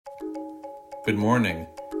Good morning.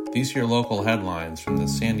 These are your local headlines from the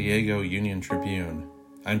San Diego Union Tribune.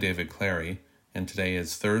 I'm David Clary, and today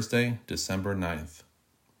is Thursday, December 9th.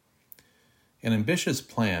 An ambitious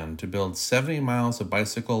plan to build 70 miles of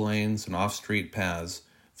bicycle lanes and off-street paths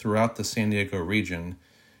throughout the San Diego region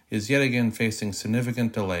is yet again facing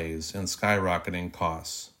significant delays and skyrocketing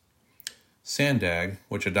costs. SANDAG,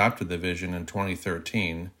 which adopted the vision in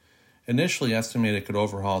 2013, initially estimated it could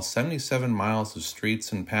overhaul 77 miles of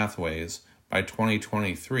streets and pathways by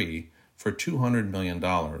 2023 for $200 million.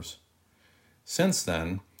 Since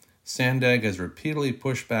then, SANDAG has repeatedly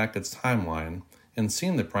pushed back its timeline and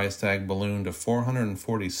seen the price tag balloon to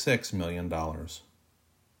 $446 million.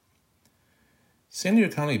 San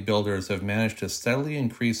Diego County builders have managed to steadily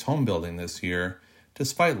increase home building this year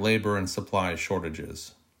despite labor and supply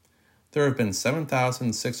shortages. There have been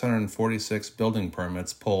 7,646 building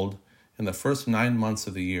permits pulled in the first 9 months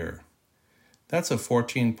of the year. That's a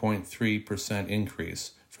 14.3%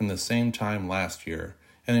 increase from the same time last year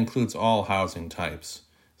and includes all housing types: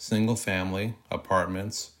 single-family,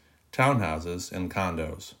 apartments, townhouses, and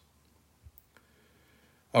condos.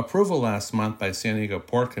 Approval last month by San Diego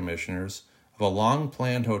Port Commissioners of a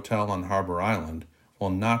long-planned hotel on Harbor Island will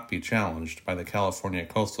not be challenged by the California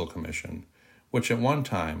Coastal Commission, which at one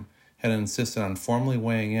time had insisted on formally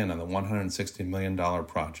weighing in on the $160 million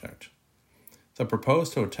project. The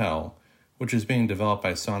proposed hotel, which is being developed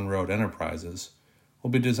by Sun Road Enterprises, will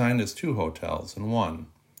be designed as 2 hotels in one,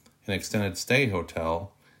 an extended stay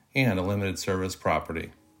hotel and a limited service property.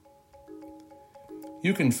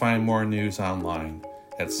 You can find more news online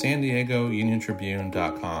at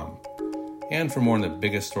SanDiegoUnionTribune.com. And for more on the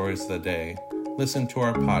biggest stories of the day, listen to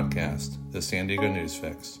our podcast, the San Diego News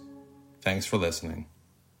Fix. Thanks for listening.